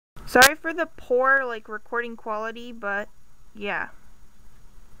Sorry for the poor, like, recording quality, but, yeah.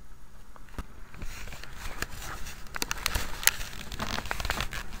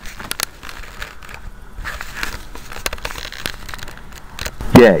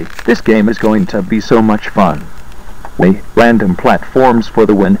 Yay, this game is going to be so much fun. Random platforms for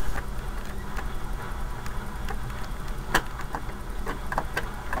the win.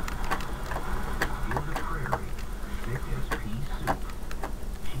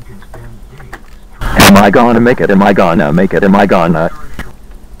 Am I gonna make it? Am I gonna make it? Am I gonna?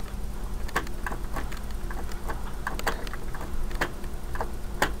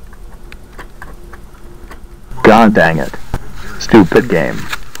 God dang it. Stupid game.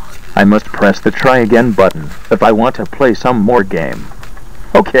 I must press the try again button if I want to play some more game.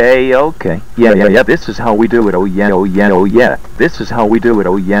 Okay. Yeah, this is how we do it. Oh yeah. This is how we do it.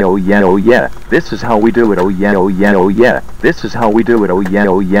 Oh yeah. This is how we do it. Oh yeah. This is how we do it. Oh yeah.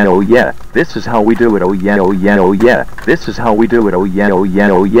 This is how we do it. Oh yeah. This is how we do it. Oh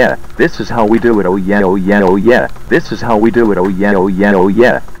yeah. This is how we do it. Oh yeah. This is how we do it. Oh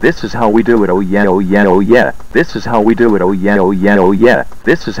yeah. This is how we do it. Oh yeah. This is how we do it. Oh yeah.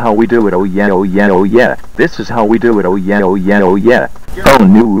 This is how we do it. Oh yeah. This is how we do it. Oh yeah. Oh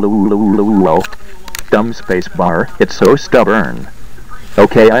no, dumb space bar, it's so stubborn.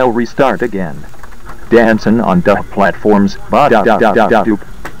 Okay, I'll restart again. Dancing on duh platforms, What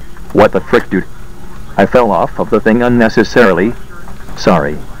the frick, dude? I fell off of the thing unnecessarily.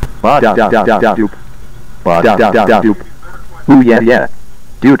 Sorry. Ooh yeah.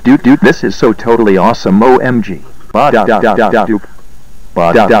 Dude, this is so totally awesome, OMG.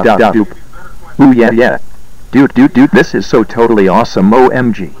 Ooh yeah. Dude, this is so totally awesome,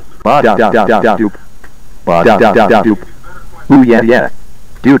 OMG. Ooh yeah.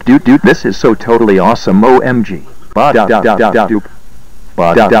 Dude, this is so totally awesome, OMG.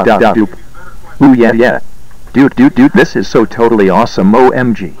 Ooh yeah. Dude, this is so totally awesome,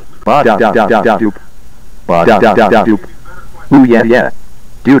 OMG. Ooh yeah.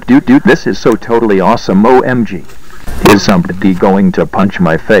 Dude, this is so totally awesome, OMG. Is somebody going to punch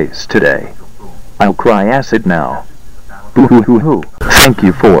my face today? I'll cry acid now. Boo hoo hoo hoo. Thank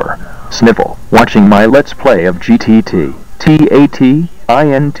you for watching my Let's Play of GTTTATINT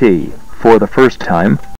for the first time.